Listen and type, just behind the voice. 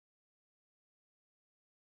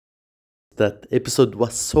that episode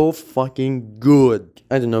was so fucking good.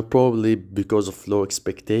 I don't know, probably because of low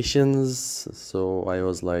expectations, so I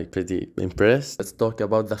was like pretty impressed. Let's talk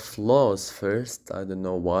about the flaws first. I don't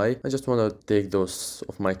know why. I just want to take those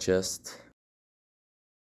off my chest.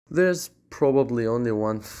 There's probably only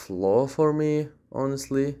one flaw for me,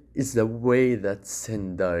 honestly. It's the way that Sin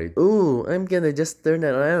died. Ooh, I'm gonna just turn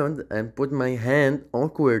around and put my hand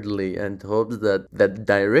awkwardly and hope that the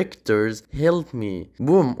directors help me.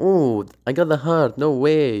 Boom, ooh, I got the heart, no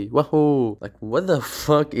way, wahoo. Like, what the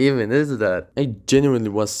fuck even is that? I genuinely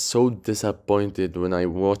was so disappointed when I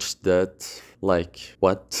watched that. Like,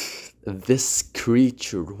 what? This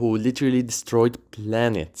creature who literally destroyed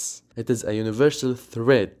planets. It is a universal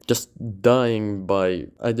threat. Just dying by,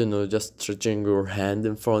 I don't know, just stretching your hand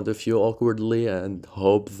in front of you awkwardly and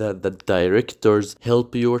hope that the directors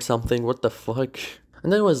help you or something. What the fuck?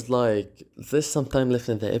 And I was like, there's some time left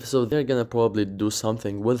in the episode, they're gonna probably do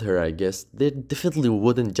something with her, I guess. They definitely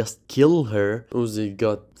wouldn't just kill her. Uzi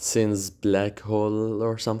got Sin's black hole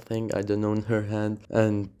or something, I don't know, in her hand,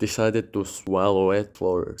 and decided to swallow it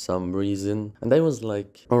for some reason. And I was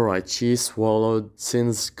like, alright, she swallowed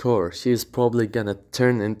Sin's core. She's probably gonna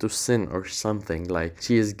turn into Sin or something. Like,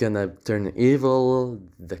 she is gonna turn evil,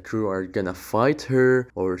 the crew are gonna fight her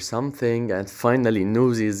or something, and finally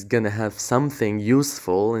Uzi is gonna have something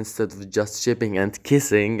useful instead of just shipping and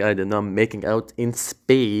kissing, I don't know, making out in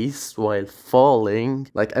space while falling.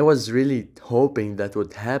 Like, I was really hoping that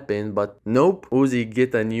would happen, but nope, Uzi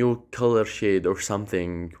get a new color shade or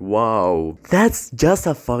something. Wow, that's just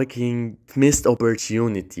a fucking missed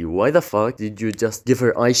opportunity. Why the fuck did you just give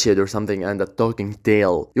her eye shade or something and a talking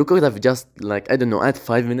tail? You could have just, like, I don't know, add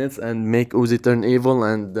 5 minutes and make Uzi turn evil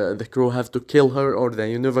and the crew have to kill her or the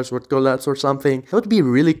universe would collapse or something. That would be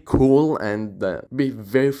really cool and be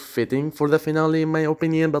very fitting for the finale in my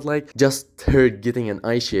opinion, but like, just her getting an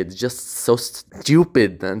eye shade, just so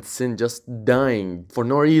stupid, and Sin just dying for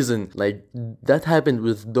no reason. Like, that happened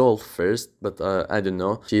with Dolph first, but I don't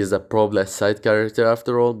know, she is probably a side character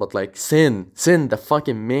after all, but like, Sin, the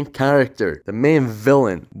fucking main character, the main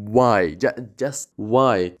villain, why? Just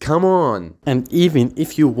why? Come on. And even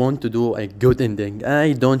if you want to do a good ending,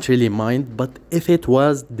 I don't really mind, but if it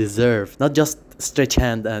was deserved, not just stretch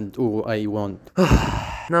hand and oh, I won.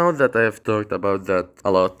 Now that I have talked about that a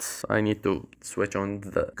lot, I need to switch on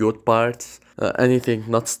the good parts. Anything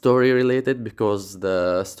not story related, because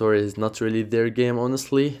the story is not really their game,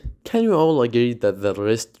 honestly. Can you all agree that the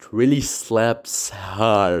rest really slaps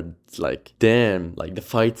hard? Like, damn, like the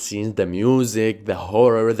fight scenes, the music, the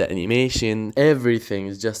horror, the animation, everything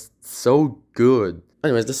is just so good.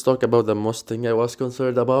 Anyways, let's talk about the most thing I was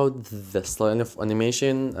concerned about, the style of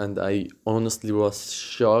animation, and I honestly was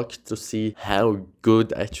shocked to see how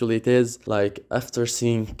good actually it is. Like, after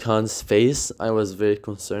seeing Khan's face, I was very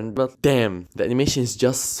concerned, but damn, the animation is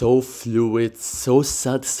just so fluid, so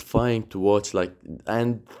satisfying to watch, like,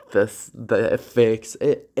 and the effects,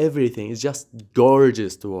 everything is just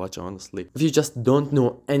gorgeous to watch, honestly. If you just don't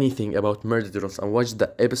know anything about Murderers and watch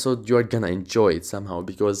the episode, you are gonna enjoy it somehow,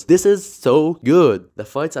 because this is so good. The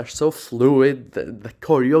fights are so fluid, the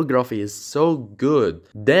choreography is so good.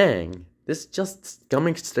 Dang. This is just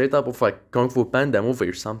coming straight up of a Kung Fu Panda movie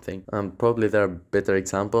or something. Probably there are better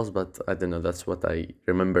examples, but I don't know, that's what I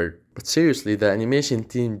remember. But seriously, the animation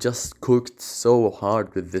team just cooked so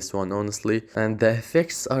hard with this one, honestly. And the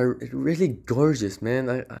effects are really gorgeous,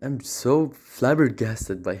 man. I'm so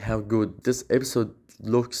flabbergasted by how good this episode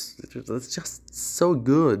looks. It's just so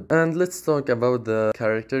good. And let's talk about the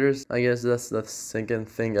characters. I guess that's the second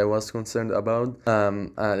thing I was concerned about.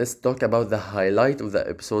 Let's talk about the highlight of the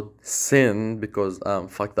episode, Sin, because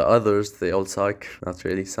fuck the others, they all suck. Not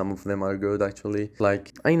really, some of them are good actually.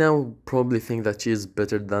 Like, I now probably think that she is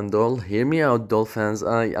better than Doll. Hear me out, Doll fans.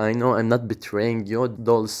 I know I'm not betraying you.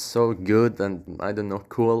 Doll is so good and I don't know,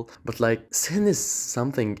 cool, but like, Sin is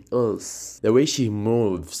something else. The way she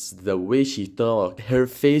moves, the way she talks, her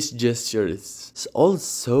face gestures, it's all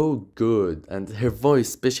so good, and her voice,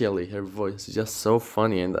 especially her voice, is just so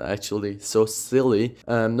funny and actually so silly.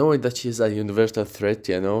 Knowing that she's a universal threat,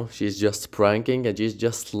 you know, she's just pranking and she's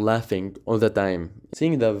just laughing all the time.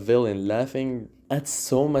 Seeing the villain laughing adds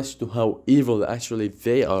so much to how evil actually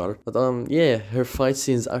they are. But yeah, her fight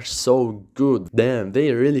scenes are so good. Damn,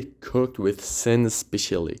 they really cooked with Sin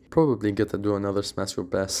especially. Probably gotta do another Smash or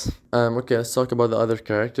Pass. Okay, let's talk about the other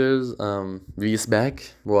characters. V is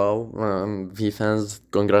back. Wow, V fans,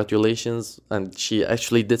 congratulations. And she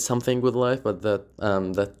actually did something with life, but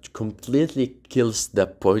that completely kills the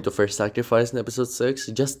point of her sacrifice in episode 6.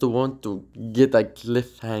 Just to want to get a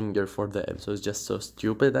cliffhanger for the episode is just so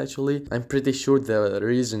stupid actually. I'm pretty sure the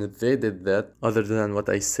reason they did that, other than what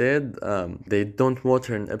I said. They don't want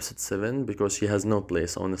her in episode 7 because she has no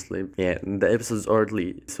place, honestly. Yeah, the episode's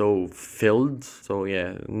already so filled, so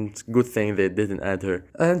yeah, it's a good thing they didn't add her.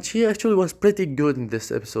 And she actually was pretty good in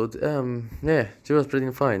this episode. Yeah, she was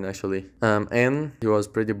pretty fine actually. And he was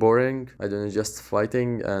pretty boring. I don't know, just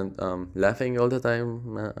fighting and laughing all the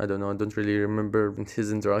time. I don't know, I don't really remember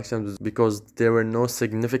his interactions because there were no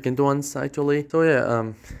significant ones actually. So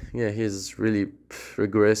yeah, he's really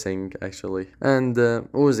regressing actually. And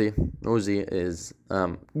Uzi is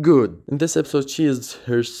good. In this episode, she is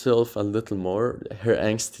herself a little more, her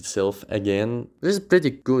angsty self again. This is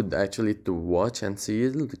pretty good actually to watch and see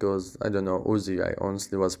it because I don't know, Uzi, I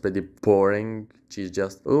honestly was pretty boring. She's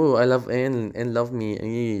just, oh, I love Anne and love me.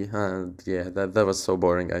 Yeah, that was so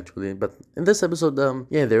boring actually. But in this episode,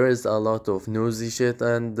 yeah, there is a lot of nosy shit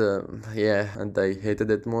and yeah, and I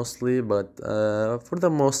hated it mostly. But for the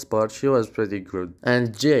most part, she was pretty good.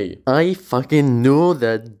 And Jay, I fucking knew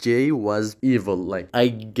that Jay was evil. Like, I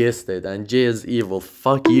guessed it, and Jay is evil.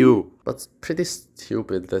 Fuck you. But it's pretty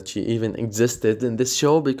stupid that she even existed in this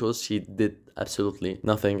show because she did absolutely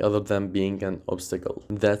nothing other than being an obstacle.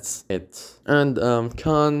 That's it. And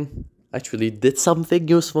Khan actually did something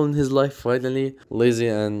useful in his life finally. Lizzie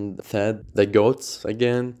and Thad, the goats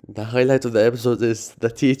again. The highlight of the episode is the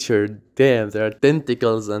teacher. Damn, there are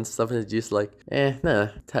tentacles and stuff, and it's just like, nah,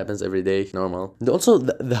 it happens every day, normal. And also,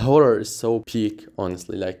 the horror is so peak,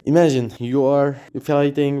 honestly. Like, imagine you're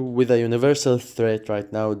fighting with a universal threat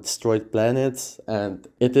right now, destroyed planets, and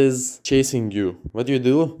it is chasing you. What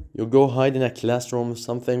do? You go hide in a classroom or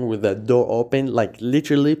something with the door open, like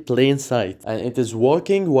literally plain sight, and it is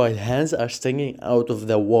walking while hands are sticking out of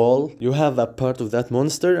the wall. You have a part of that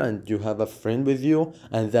monster, and you have a friend with you,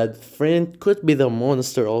 and that friend could be the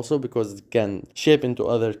monster also because it can shape into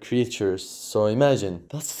other creatures. So imagine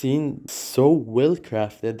that scene, so well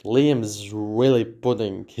crafted. Liam is really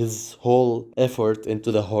putting his whole effort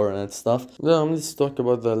into the horror and stuff. Let's talk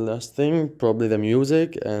about the last thing, probably the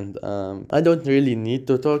music, and I don't really need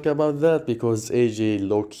to talk about that because AJ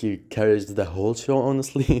low-key carries the whole show,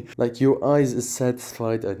 honestly. Like, your eyes is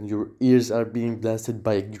satisfied and your ears are being blasted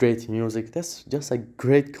by great music. That's just a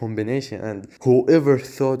great combination, and whoever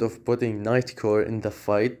thought of putting Nightcore in the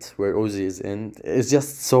fight where Uzi is in is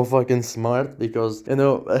just so fucking smart because, you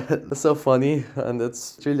know, it's so funny and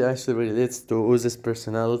it's really actually relates to Uzi's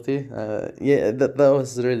personality. Yeah, that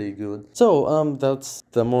was really good. So that's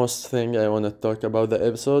the most thing I want to talk about the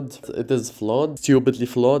episode. It is flawed, stupidly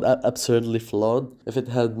flawed, absurdly flawed. If it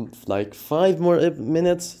had like 5 more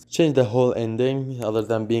minutes, change the whole ending other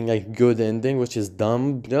than being a good ending, which is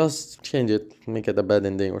dumb. Just change it, make it a bad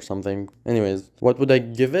ending or something. Anyways, what would I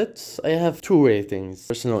give it? I have 2 ratings.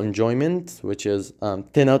 Personal enjoyment, which is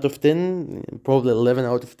 10 out of 10, probably 11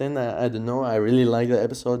 out of 10. I don't know, I really like the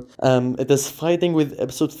episode. It is fighting with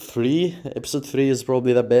episode 3. Episode 3 is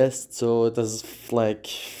probably the best, so it is like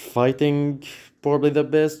fighting probably the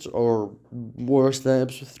best or worse than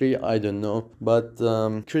episode 3, I don't know. But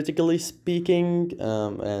critically speaking,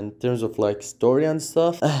 and in terms of like story and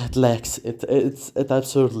stuff, it lacks. It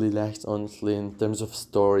absolutely lacks, honestly, in terms of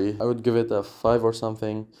story. I would give it a 5 or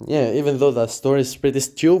something. Yeah, even though the story is pretty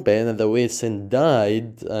stupid and the way Sin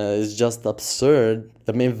died is just absurd.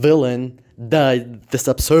 The main villain died this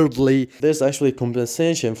absurdly. There's actually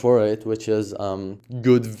compensation for it, which is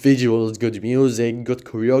good visuals, good music, good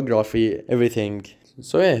choreography, everything.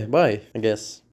 So yeah, bye, I guess.